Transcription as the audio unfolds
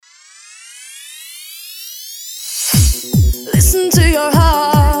Listen to your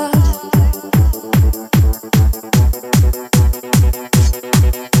heart.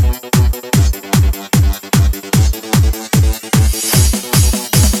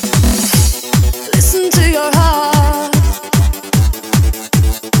 Listen to your heart.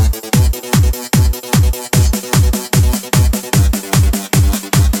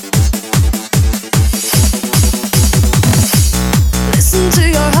 Listen to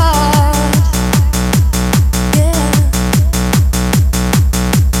your heart. Yeah.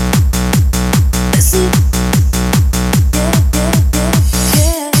 Listen. Yeah, yeah, yeah,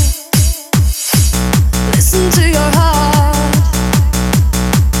 yeah. Listen to your heart.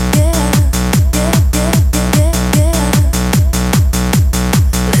 Yeah, yeah, yeah, yeah, yeah.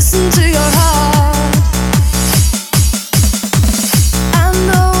 Listen to your heart. I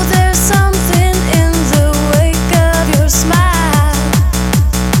know there's something in the wake of your smile.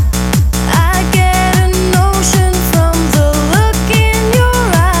 I get a notion from the look in your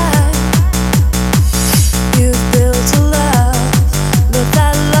eye. You've built a love, but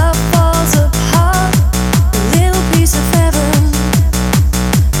that love falls apart. A little piece of heaven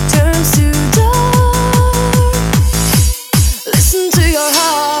turns to dark. Listen to your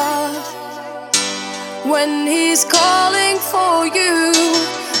heart when he's calling for you.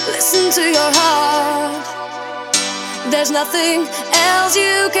 Listen to your heart. There's nothing else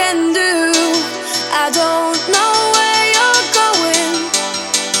you can do. I don't know where you're going,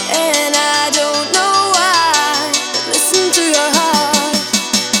 and I don't know why. But listen to your heart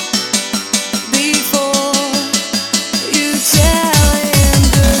before you tell him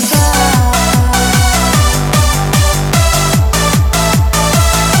goodbye.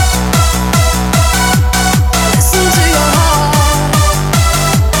 Listen to your heart.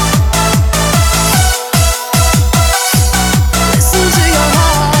 Listen to your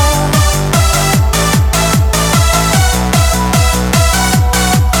heart.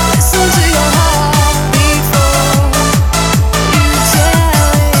 Listen to your heart before you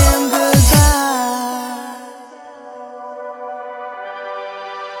tell him goodbye.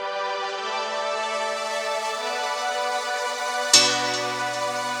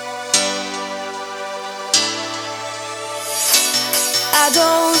 I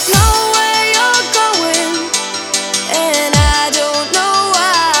don't